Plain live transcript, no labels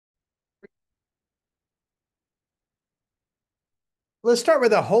Let's start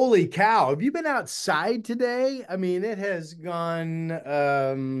with a holy cow. Have you been outside today? I mean, it has gone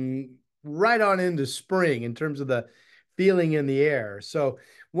right on into spring in terms of the feeling in the air. So,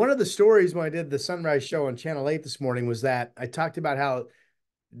 one of the stories when I did the sunrise show on Channel 8 this morning was that I talked about how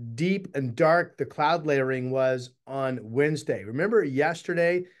deep and dark the cloud layering was on Wednesday. Remember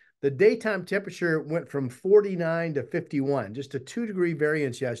yesterday, the daytime temperature went from 49 to 51, just a 2-degree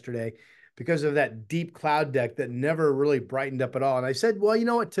variance yesterday because of that deep cloud deck that never really brightened up at all. And I said, well, you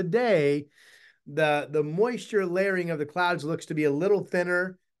know what? Today, the moisture layering of the clouds looks to be a little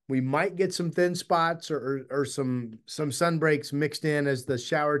thinner. We might get some thin spots or some sun breaks mixed in as the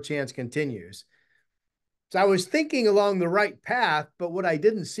shower chance continues. So I was thinking along the right path, but what I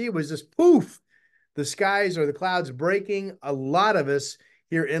didn't see was this poof, the skies or the clouds breaking. A lot of us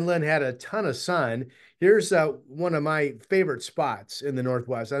here inland had a ton of sun. Here's one of my favorite spots in the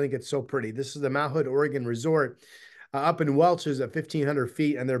Northwest. I think it's so pretty. This is the Mount Hood, Oregon Resort up in Welch's at 1,500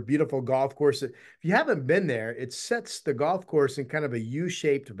 feet and their beautiful golf course. If you haven't been there, it sets the golf course in kind of a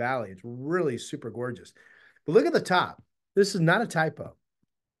U-shaped valley. It's really super gorgeous. But look at the top. This is not a typo.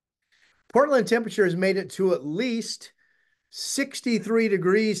 Portland temperature has made it to at least 63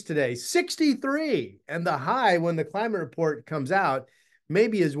 degrees today. 63. And the high when the climate report comes out may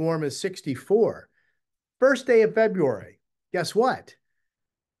be as warm as 64. First day of February. Guess what?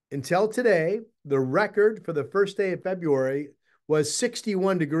 Until today, the record for the first day of February was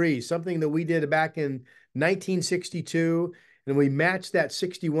 61 degrees, something that we did back in 1962. And we matched that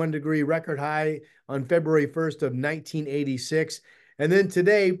 61-degree record high on February 1st of 1986. And then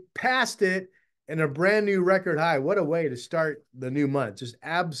today passed it and a brand new record high. What a way to start the new month. Just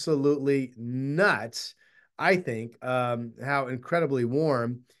absolutely nuts, I think, how incredibly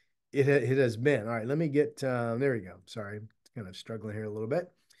warm it has been. All right, let me get, there we go. Sorry, kind of struggling here a little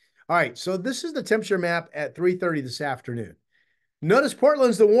bit. All right, so this is the temperature map at 3:30 this afternoon. Notice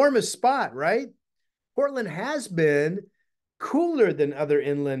Portland's the warmest spot, right? Portland has been cooler than other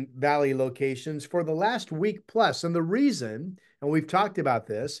inland valley locations for the last week plus. And the reason, and we've talked about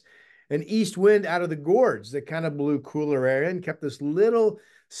this, an east wind out of the gorge that kind of blew cooler air and kept this little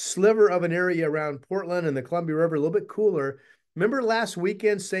sliver of an area around Portland and the Columbia River a little bit cooler. Remember last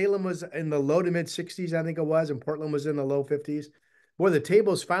weekend, Salem was in the low to mid 60s, I think it was, and Portland was in the low 50s. Boy, the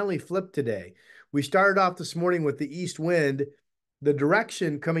tables finally flipped today. We started off this morning with the east wind, the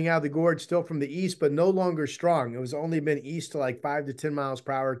direction coming out of the gorge still from the east, but no longer strong. It was only been east to like 5 to 10 miles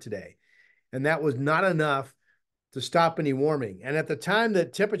per hour today. And that was not enough to stop any warming. And at the time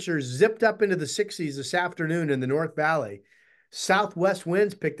that temperatures zipped up into the 60s this afternoon in the North Valley, southwest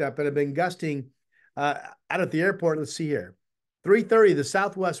winds picked up and have been gusting out at the airport. Let's see here. 3:30, the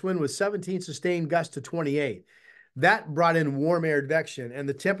southwest wind was 17 sustained gusts to 28. That brought in warm air advection, and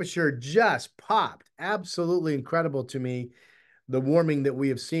the temperature just popped. Absolutely incredible to me, the warming that we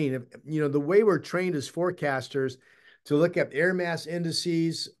have seen. You know, the way we're trained as forecasters to look at air mass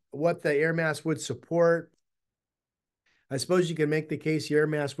indices, what the air mass would support. I suppose you can make the case the air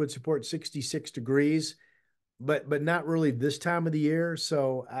mass would support 66 degrees, but not really this time of the year.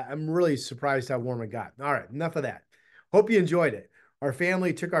 So I'm really surprised how warm it got. All right, enough of that. Hope you enjoyed it. Our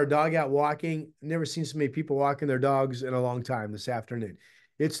family took our dog out walking. Never seen so many people walking their dogs in a long time this afternoon.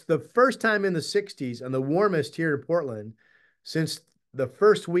 It's the first time in the 60s and the warmest here in Portland since the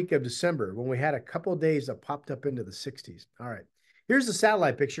first week of December when we had a couple of days that popped up into the 60s. All right. Here's the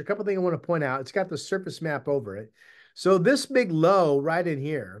satellite picture. A couple things I want to point out. It's got the surface map over it. So this big low right in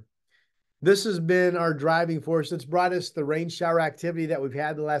here, this has been our driving force. It's brought us the rain shower activity that we've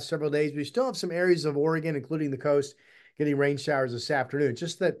had the last several days. We still have some areas of Oregon, including the coast, getting rain showers this afternoon.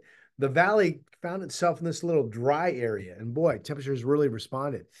 Just that the valley found itself in this little dry area. And boy, temperatures really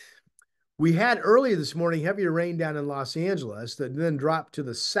responded. We had earlier this morning heavier rain down in Los Angeles that then dropped to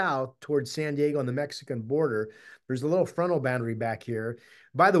the south towards San Diego on the Mexican border. There's a little frontal boundary back here.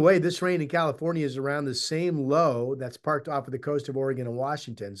 By the way, this rain in California is around the same low that's parked off of the coast of Oregon and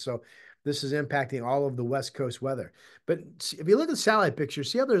Washington. So this is impacting all of the West Coast weather. But if you look at the satellite picture,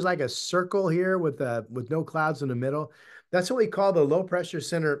 see how there's like a circle here with no clouds in the middle? That's what we call the low pressure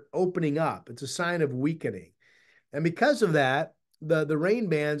center opening up. It's a sign of weakening. And because of that, the rain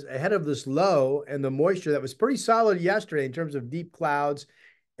bands ahead of this low and the moisture that was pretty solid yesterday in terms of deep clouds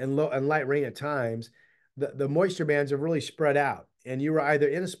and low and light rain at times, the moisture bands have really spread out. And you were either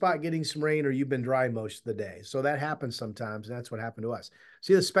in a spot getting some rain or you've been dry most of the day. So that happens sometimes, and that's what happened to us.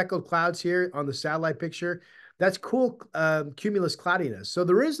 See the speckled clouds here on the satellite picture? That's cool cumulus cloudiness. So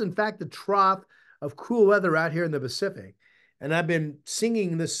there is, in fact, a trough of cool weather out here in the Pacific. And I've been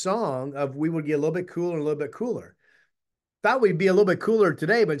singing this song of we would get a little bit cooler, a little bit cooler. Thought we'd be a little bit cooler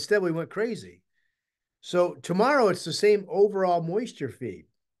today, but instead we went crazy. So tomorrow it's the same overall moisture feed.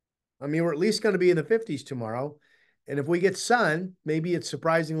 I mean, we're at least going to be in the 50s tomorrow. And if we get sun, maybe it's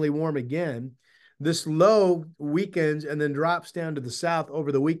surprisingly warm again. This low weakens and then drops down to the south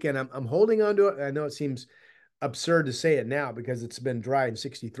over the weekend. I'm holding on to it. I know it seems absurd to say it now because it's been dry and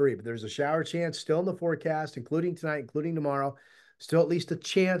 63, but there's a shower chance still in the forecast, including tonight, including tomorrow. Still at least a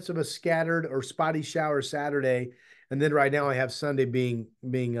chance of a scattered or spotty shower Saturday. And then right now I have Sunday being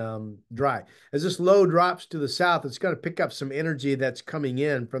dry. As this low drops to the south, it's going to pick up some energy that's coming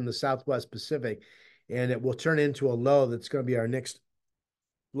in from the Southwest Pacific, and it will turn into a low that's going to be our next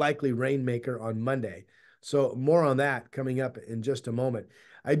likely rainmaker on Monday. So more on that coming up in just a moment.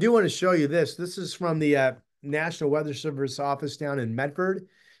 I do want to show you this. This is from the National Weather Service office down in Medford.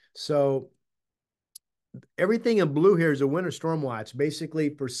 So everything in blue here is a winter storm watch, basically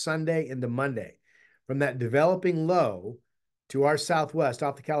for Sunday into Monday, from that developing low to our southwest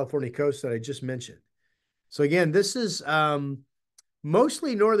off the California coast that I just mentioned. So again, this is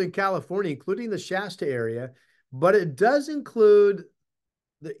mostly Northern California, including the Shasta area, but it does include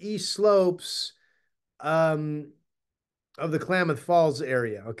the east slopes um, of the Klamath Falls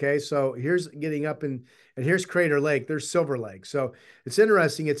area. Okay, so here's getting up and here's Crater Lake. There's Silver Lake. So it's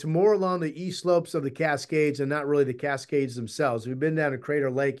interesting. It's more along the east slopes of the Cascades and not really the Cascades themselves. We've been down to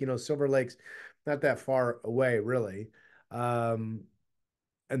Crater Lake. Silver Lake's not that far away, really. Um,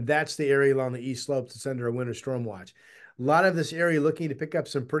 and that's the area along the east slopes that's under a winter storm watch. A lot of this area looking to pick up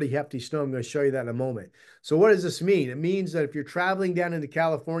some pretty hefty snow. I'm going to show you that in a moment. So what does this mean? It means that if you're traveling down into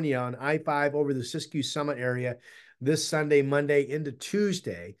California on I-5 over the Siskiyou Summit area this Sunday, Monday into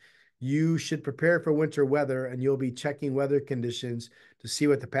Tuesday, you should prepare for winter weather, and you'll be checking weather conditions to see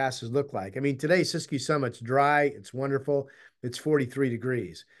what the passes look like. I mean, today Siskiyou Summit's dry. It's wonderful. It's 43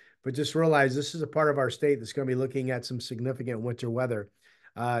 degrees. But just realize this is a part of our state that's going to be looking at some significant winter weather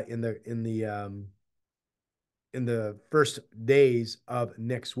in the first days of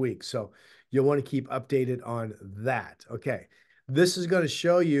next week. So you'll want to keep updated on that. Okay. This is going to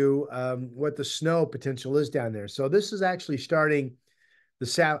show you what the snow potential is down there. So this is actually starting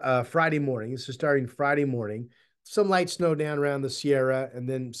the Friday morning. This is starting Friday morning. Some light snow down around the Sierra, and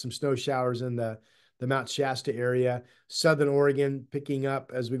then some snow showers in the Mount Shasta area. Southern Oregon picking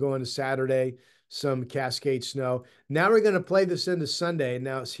up as we go into Saturday, some Cascade snow. Now we're going to play this into Sunday.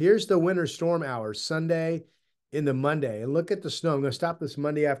 Now here's the winter storm hours, Sunday into Monday. And look at the snow. I'm going to stop this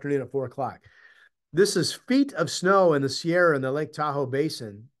Monday afternoon at 4 o'clock. This is feet of snow in the Sierra and the Lake Tahoe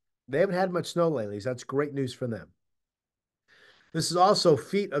Basin. They haven't had much snow lately, so that's great news for them. This is also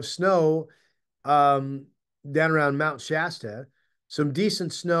feet of snow um, down around Mount Shasta. Some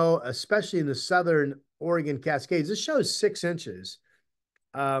decent snow, especially in the southern Oregon Cascades. This shows 6 inches.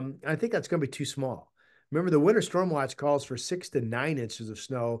 I think that's going to be too small. Remember, the winter storm watch calls for 6 to 9 inches of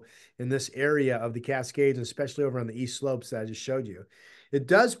snow in this area of the Cascades, especially over on the east slopes that I just showed you. It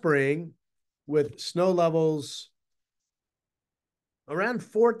does bring, with snow levels around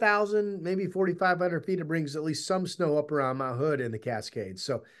 4,000, maybe 4,500 feet, it brings at least some snow up around Mount Hood in the Cascades.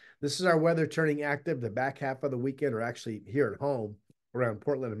 So this is our weather turning active the back half of the weekend, or actually here at home around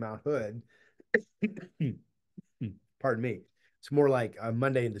Portland and Mount Hood. Pardon me. It's more like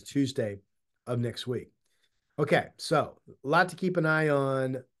Monday into Tuesday of next week. Okay, so a lot to keep an eye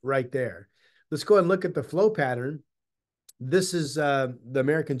on right there. Let's go ahead and look at the flow pattern. This is the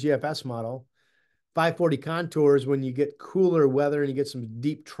American GFS model. 540 contours when you get cooler weather and you get some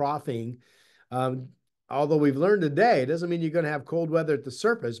deep troughing. Um, Although we've learned today, it doesn't mean you're going to have cold weather at the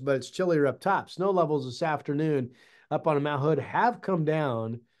surface, but it's chillier up top. Snow levels this afternoon up on Mount Hood have come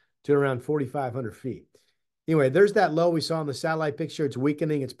down to around 4,500 feet. Anyway, there's that low we saw in the satellite picture. It's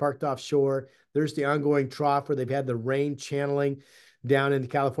weakening. It's parked offshore. There's the ongoing trough where they've had the rain channeling down into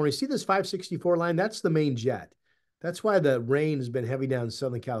California. See this 564 line? That's the main jet. That's why the rain has been heavy down in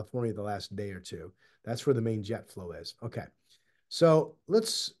Southern California the last day or two. That's where the main jet flow is. Okay. So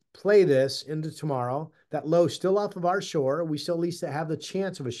let's play this into tomorrow. That low still off of our shore. We still at least have the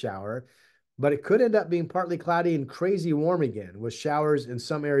chance of a shower, but it could end up being partly cloudy and crazy warm again with showers in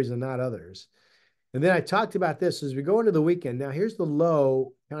some areas and not others. And then I talked about this as we go into the weekend. Now, here's the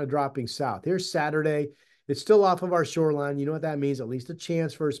low kind of dropping south. Here's Saturday. It's still off of our shoreline. You know what that means? At least a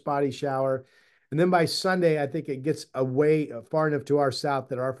chance for a spotty shower. And then by Sunday, I think it gets away far enough to our south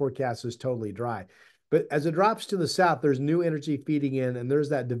that our forecast is totally dry. But as it drops to the south, there's new energy feeding in, and there's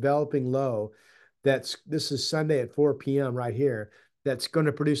that developing low. This is Sunday at 4 p.m. right here. That's going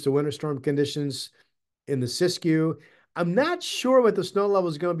to produce the winter storm conditions in the Siskiyou. I'm not sure what the snow level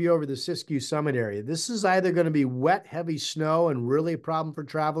is going to be over the Siskiyou Summit area. This is either going to be wet, heavy snow and really a problem for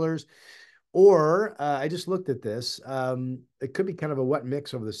travelers, or I just looked at this. It could be kind of a wet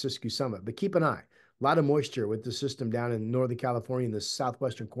mix over the Siskiyou Summit, but keep an eye. A lot of moisture with the system down in Northern California in the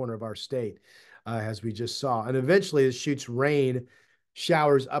southwestern corner of our state, as we just saw. And eventually it shoots rain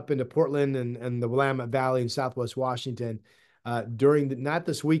showers up into Portland and the Willamette Valley in Southwest Washington during the, not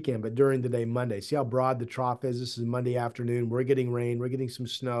this weekend, but during the day Monday. See how broad the trough is? This is Monday afternoon. We're getting rain. We're getting some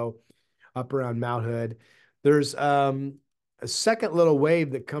snow up around Mount Hood. There's a second little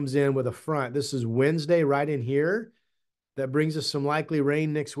wave that comes in with a front. This is Wednesday right in here. That brings us some likely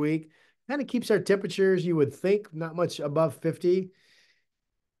rain next week. Kind of keeps our temperatures, you would think, not much above 50.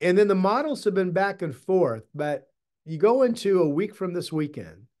 And then the models have been back and forth, but you go into a week from this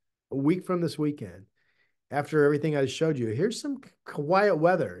weekend, after everything I showed you, here's some quiet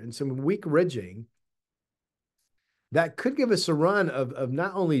weather and some weak ridging that could give us a run of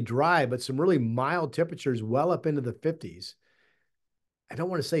not only dry, but some really mild temperatures well up into the 50s. I don't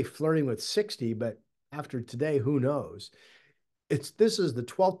want to say flirting with 60, but after today, who knows? This is the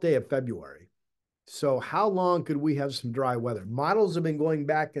 12th day of February. So how long could we have some dry weather? Models have been going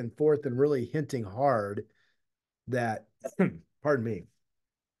back and forth and really hinting hard that, pardon me,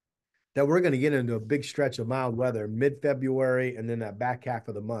 that we're going to get into a big stretch of mild weather mid-February and then that back half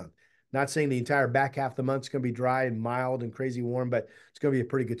of the month. Not saying the entire back half of the month is going to be dry and mild and crazy warm, but it's going to be a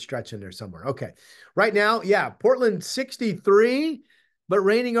pretty good stretch in there somewhere. Okay. Right now, yeah, Portland 63, but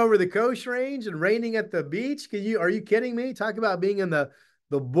raining over the Coast Range and raining at the beach. Are you kidding me? Talk about being in the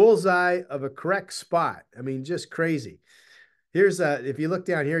bullseye of a correct spot. I mean, just crazy. Here's if you look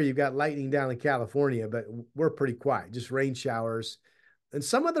down here, you've got lightning down in California, but we're pretty quiet, just rain showers. And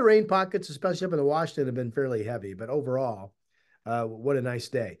some of the rain pockets, especially up in the Washington, have been fairly heavy, but overall, what a nice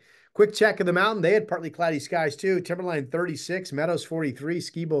day. Quick check of the mountain. They had partly cloudy skies too. Timberline 36, Meadows 43,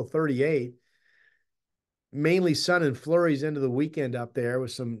 Skibo 38. Mainly sun and flurries into the weekend up there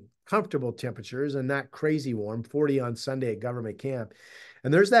with some comfortable temperatures and not crazy warm, 40 on Sunday at Government Camp.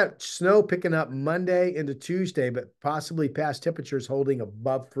 And there's that snow picking up Monday into Tuesday, but possibly past temperatures holding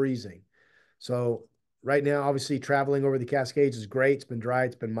above freezing. So right now, obviously, traveling over the Cascades is great. It's been dry.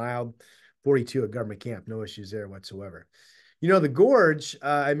 It's been mild. 42 at Government Camp. No issues there whatsoever. You know, the gorge,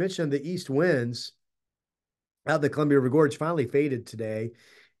 I mentioned the east winds out the Columbia River Gorge finally faded today,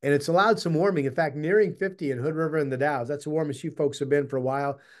 and it's allowed some warming. In fact, nearing 50 in Hood River and the Dalles. That's the warmest you folks have been for a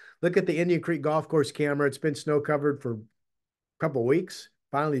while. Look at the Indian Creek Golf Course camera. It's been snow covered for a couple of weeks.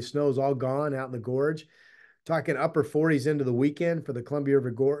 Finally, snow's all gone out in the gorge. Talking upper 40s into the weekend for the Columbia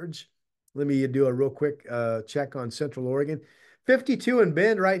River Gorge. Let me do a real quick check on Central Oregon. 52 in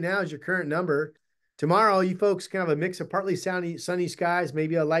Bend right now is your current number. Tomorrow, you folks kind of a mix of partly sunny skies,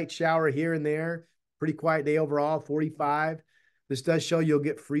 maybe a light shower here and there. Pretty quiet day overall, 45. This does show you'll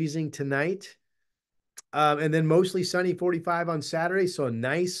get freezing tonight. And then mostly sunny, 45 on Saturday. So a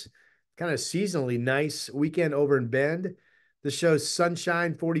nice, kind of seasonally nice weekend over in Bend. This shows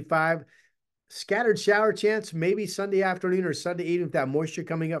sunshine, 45. Scattered shower chance, maybe Sunday afternoon or Sunday evening with that moisture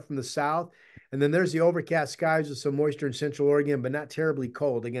coming up from the south. And then there's the overcast skies with some moisture in Central Oregon, but not terribly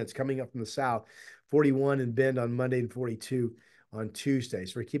cold. Again, it's coming up from the south. 41 in Bend on Monday and 42 on Tuesday.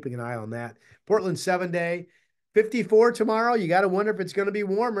 So we're keeping an eye on that. Portland 7-day, 54 tomorrow. You got to wonder if it's going to be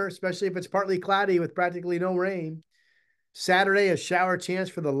warmer, especially if it's partly cloudy with practically no rain. Saturday, a shower chance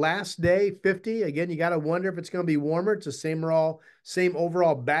for the last day, 50. Again, you got to wonder if it's going to be warmer. It's the same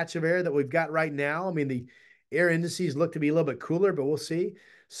overall batch of air that we've got right now. I mean, the air indices look to be a little bit cooler, but we'll see.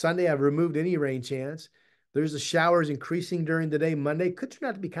 Sunday, I've removed any rain chance. There's the showers increasing during the day. Monday could turn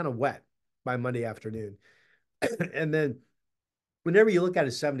out to be kind of wet by Monday afternoon. And then whenever you look at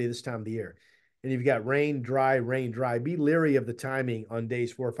a 70 this time of the year, and you've got rain, dry, be leery of the timing on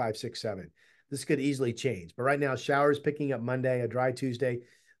days 4, 5, 6, 7. This could easily change. But right now, showers picking up Monday, a dry Tuesday,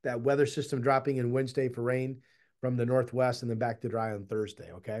 that weather system dropping in Wednesday for rain from the northwest, and then back to dry on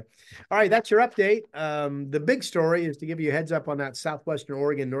Thursday, okay? All right, that's your update. The big story is to give you a heads up on that southwestern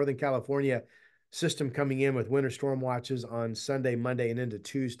Oregon, Northern California system coming in with winter storm watches on Sunday, Monday, and into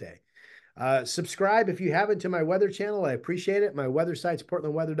Tuesday. Subscribe if you haven't to my weather channel. I appreciate it. My weather site's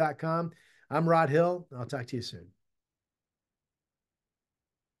portlandweather.com. I'm Rod Hill. I'll talk to you soon.